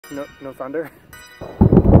No thunder.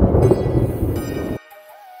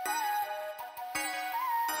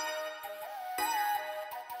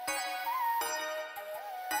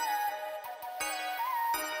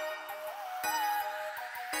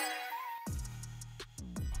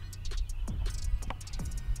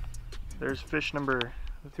 There's fish number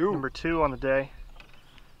two on the day.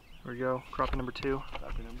 There we go, crappie number 2.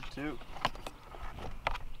 Crappie number 2.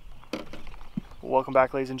 Welcome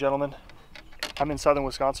back, ladies and gentlemen. I'm in southern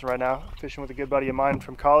Wisconsin right now, fishing with a good buddy of mine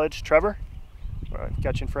from college, Trevor.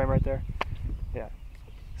 Got you in frame right there. Yeah.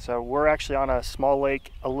 So we're actually on a small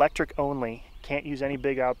lake, electric only. Can't use any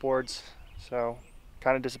big outboards. So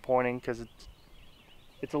kind of disappointing because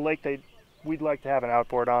it's a lake we'd like to have an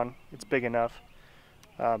outboard on. It's big enough,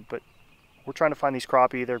 but we're trying to find these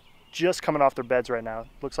crappie. They're just coming off their beds right now.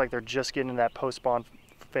 Looks like they're just getting in that post-spawn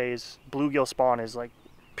phase. Bluegill spawn is like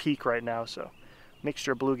peak right now, so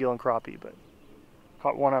mixture of bluegill and crappie. But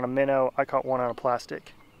caught one on a minnow. I caught one on a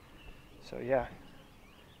plastic. So yeah,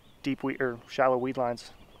 deep weed or shallow weed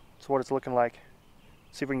lines. That's what it's looking like.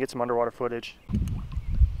 See if we can get some underwater footage.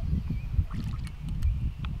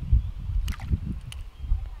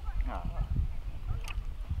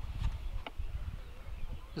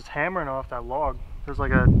 Just hammering off that log. There's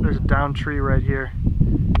a down tree right here.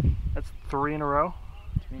 That's 3 in a row.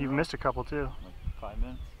 You've missed a couple too. Like 5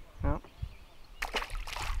 minutes. Yep.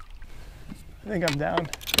 I think I'm down.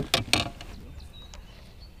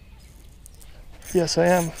 Yes, I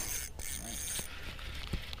am.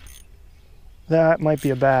 That might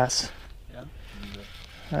be a bass. Yeah.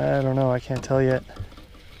 I don't know. I can't tell yet.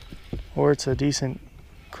 Or it's a decent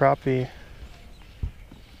crappie.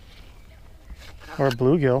 Or a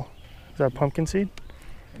bluegill. Is that a pumpkin seed?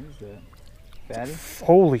 What is that? Fatty?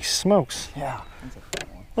 Holy smokes. Yeah. That's a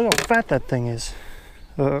fat one. Look how fat that thing is.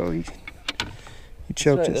 Oh, he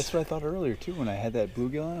choked us. That's what I thought earlier too when I had that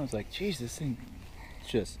bluegill on. I was like, geez, this thing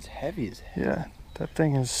is just heavy as heck. Yeah, that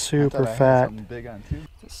thing is super I had fat. something big on too.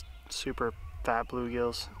 Just super fat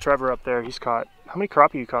bluegills. Trevor up there, he's caught, how many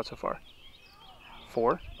crappie you caught so far?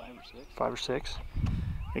 4? 5 or 6. 5 or 6.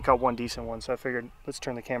 He caught one decent one, so I figured let's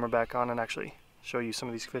turn the camera back on and actually show you some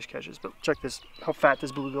of these fish catches. But check this, how fat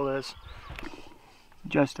this bluegill is.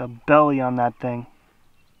 Just a belly on that thing.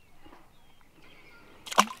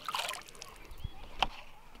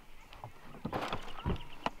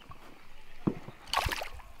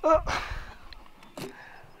 Oh. I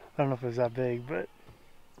don't know if it was that big, but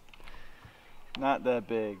Not that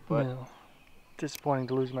big, but no. Disappointing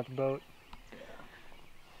to lose him at the boat.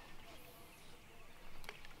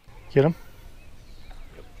 Get him?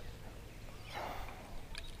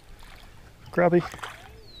 Crappie.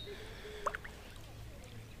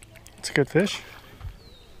 It's a good fish.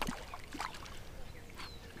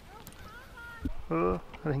 I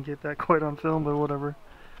didn't get that quite on film, but whatever.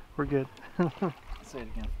 We're good. say it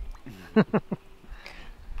again.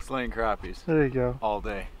 Slaying crappies. There you go. All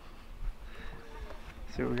day.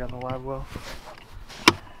 See what we got in the live well.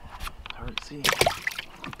 Hard to see.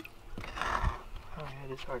 Oh yeah,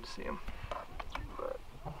 it is hard to see him. But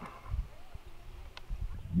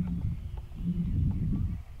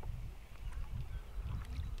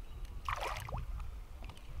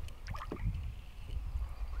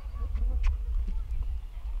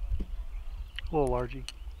a little largy.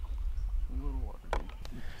 A little largy.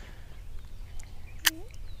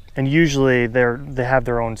 And usually they have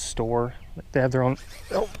their own store. They have their own.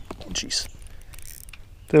 Oh, jeez.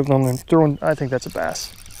 They have their own. I think that's a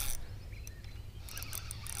bass.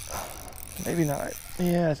 Maybe not.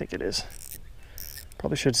 Yeah, I think it is.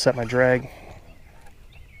 Probably should set my drag.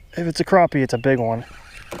 If it's a crappie, it's a big one.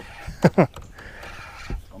 Tell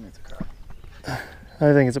me it's a crappie.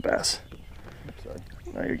 I think it's a bass. Sorry.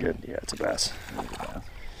 No, you're good. Yeah, it's a bass. It's a bass.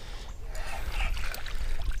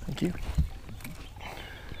 Thank you.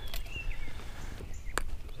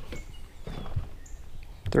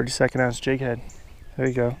 .32 ounce jig head. There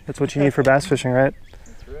you go. That's what you need for bass fishing, right?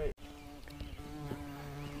 That's right.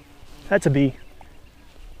 That's a B.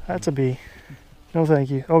 That's a B. No thank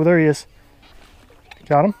you. Oh, there he is.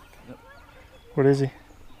 Got him? Yep. What is he?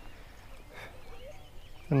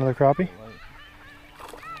 Another crappie?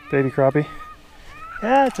 Baby crappie?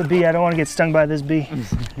 Yeah, it's a B. I don't want to get stung by this bee.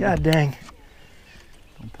 God dang.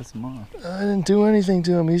 Don't piss him off. I didn't do anything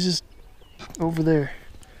to him. He's just over there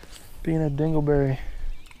being a dingleberry.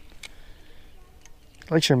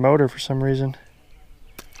 Likes your motor for some reason.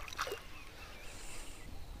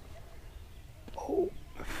 Oh,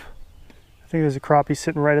 I think there's a crappie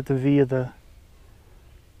sitting right at the V of the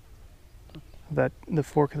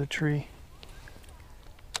fork of the tree.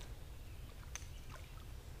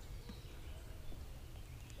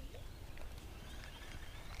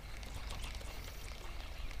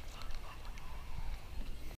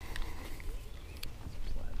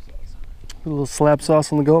 A little slab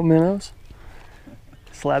sauce on the goat minnows.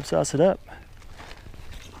 Slab sauce it up.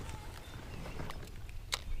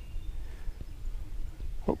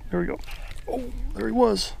 Oh, there we go. Oh, there he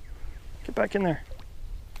was. Get back in there.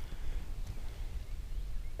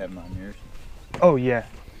 Have him on yours? Oh, yeah.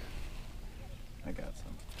 I got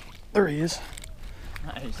some. There he is.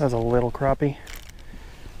 Nice. That was a little crappie.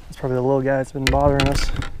 That's probably the little guy that's been bothering us.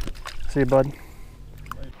 See you, bud.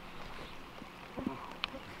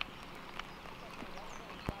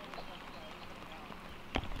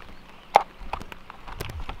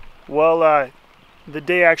 Well, the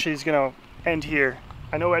day actually is going to end here.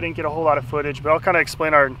 I know I didn't get a whole lot of footage, but I'll kind of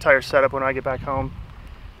explain our entire setup when I get back home.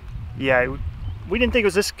 Yeah, we didn't think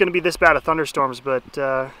it was going to be this bad of thunderstorms, but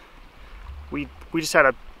we just had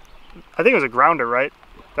I think it was a grounder, right?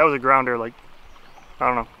 That was a grounder, like, I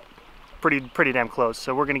don't know, pretty damn close.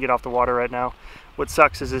 So we're going to get off the water right now. What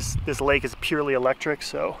sucks is this lake is purely electric,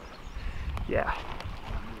 so yeah.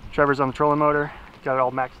 Trevor's on the trolling motor, got it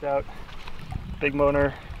all maxed out. Big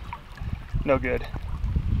motor. No good.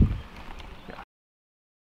 Yeah.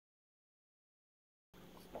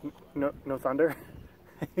 No thunder.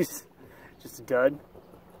 He's just a dud.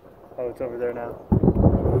 Oh, it's over there now.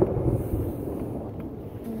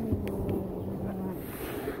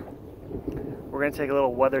 We're gonna take a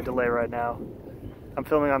little weather delay right now. I'm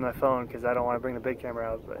filming on my phone because I don't want to bring the big camera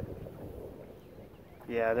out, but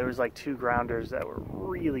yeah, there was like 2 grounders that were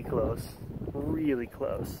really close. Really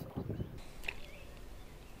close.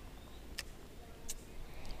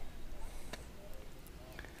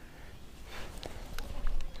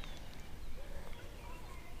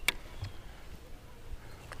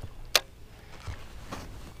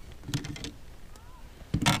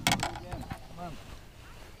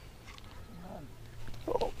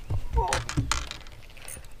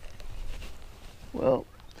 Well,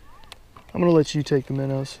 I'm gonna let you take the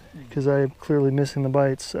minnows because I'm clearly missing the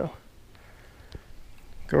bites, so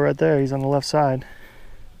go right there. He's on the left side.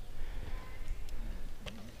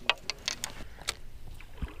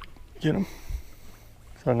 Get him.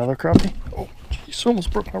 Is that another crappie? Oh, jeez,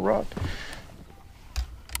 almost broke my rod.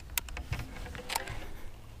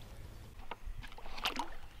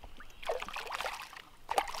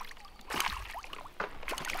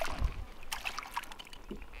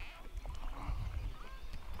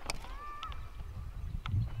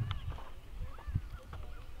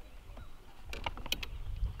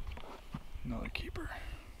 Another keeper.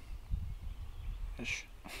 Ish.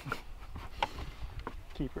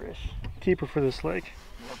 Keeper-ish. Keeper for this lake.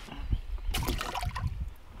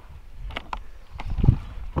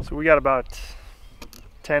 So we got about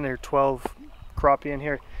 10 or 12 crappie in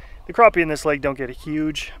here. The crappie in this lake don't get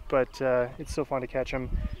huge, but it's still fun to catch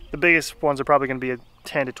them. The biggest ones are probably going to be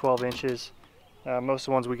 10 to 12 inches. Most of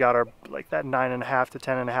the ones we got are like that 9.5 to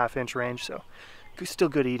 10.5 inch range, so still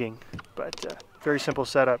good eating, but very simple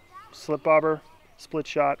setup. Slip bobber, split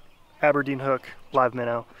shot, Aberdeen hook, live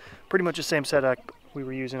minnow. Pretty much the same setup we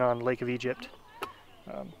were using on Lake of Egypt.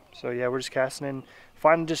 So yeah, we're just casting in,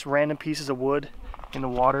 finding just random pieces of wood in the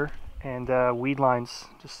water and weed lines.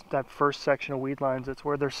 Just that first section of weed lines, that's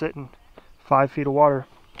where they're sitting. 5 feet of water.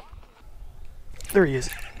 There he is.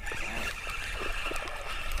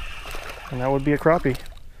 And that would be a crappie.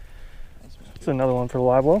 That's another one for the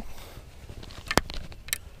live well.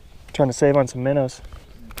 Trying to save on some minnows.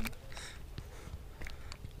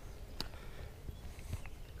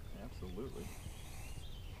 Absolutely.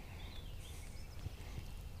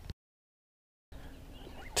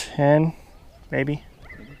 $10, maybe.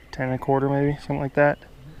 10.25, maybe, something like that.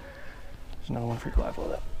 There's another one for your live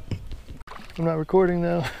well. I'm not recording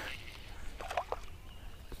though.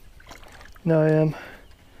 No, I am.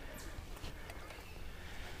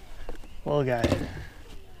 Little guy.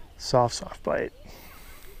 Soft bite.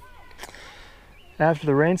 After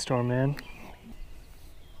the rainstorm, man.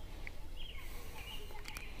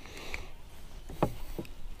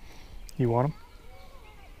 You want him?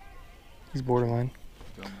 He's borderline.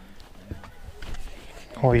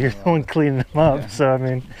 Oh, you're the one cleaning him up, yeah. So I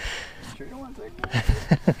mean. Sure you don't want to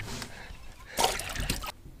take him?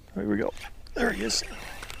 There we go. There he is.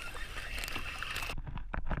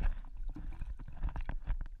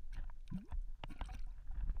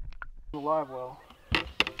 The live well.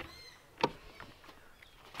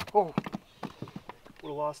 Oh, would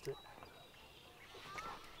have lost it.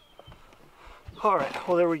 All right,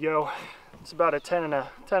 well there we go. It's about a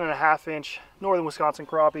 10.5 inch northern Wisconsin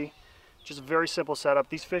crappie. Just a very simple setup.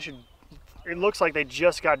 These fish, it looks like they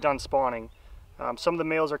just got done spawning. Some of the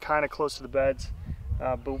males are kind of close to the beds,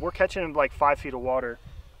 but we're catching them like 5 feet of water.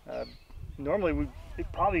 Normally, if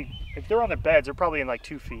they're on the beds, they're probably in like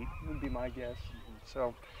 2 feet, would be my guess.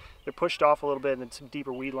 So they're pushed off a little bit and some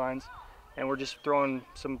deeper weed lines, and we're just throwing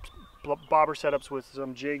some bobber setups with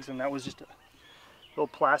some jigs, and that was just a little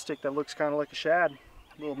plastic that looks kind of like a shad,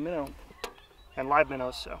 a little minnow, and live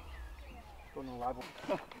minnows. So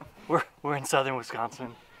we're in southern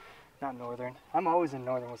Wisconsin, not northern. I'm always in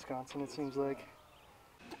northern Wisconsin, it seems like.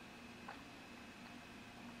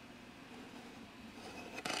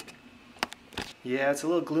 Yeah, it's a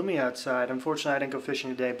little gloomy outside. Unfortunately, I didn't go fishing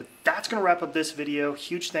today, but that's going to wrap up this video.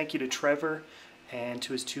 Huge thank you to Trevor and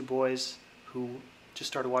to his 2 boys who just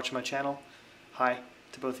started watching my channel. Hi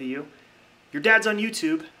to both of you. Your dad's on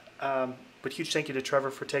YouTube, but huge thank you to Trevor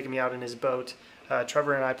for taking me out in his boat.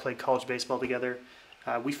 Trevor and I played college baseball together.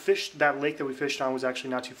 We fished, that lake that we fished on was actually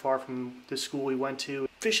not too far from the school we went to.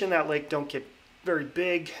 Fish in that lake don't get very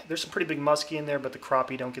big. There's some pretty big muskie in there, but the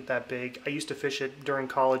crappie don't get that big. I used to fish it during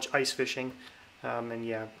college, ice fishing. And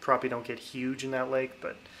yeah, crappie don't get huge in that lake,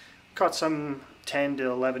 but caught some 10 to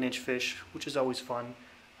 11 inch fish, which is always fun.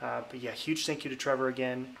 But yeah, huge thank you to Trevor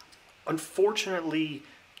again. Unfortunately,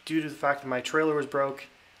 due to the fact that my trailer was broke,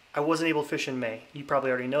 I wasn't able to fish in May. You probably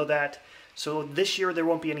already know that. So this year there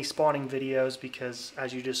won't be any spawning videos because,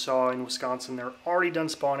 as you just saw in Wisconsin, they're already done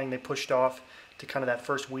spawning. They pushed off to kind of that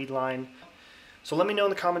first weed line. So let me know in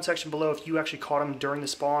the comment section below if you actually caught them during the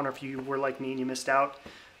spawn or if you were like me and you missed out.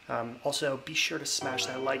 Also, be sure to smash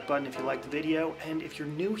that like button if you liked the video, and if you're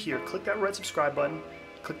new here, click that red subscribe button,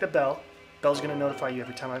 click that bell. Bell's going to notify you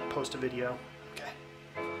every time I post a video.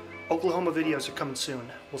 Okay. Oklahoma videos are coming soon.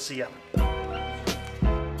 We'll see ya.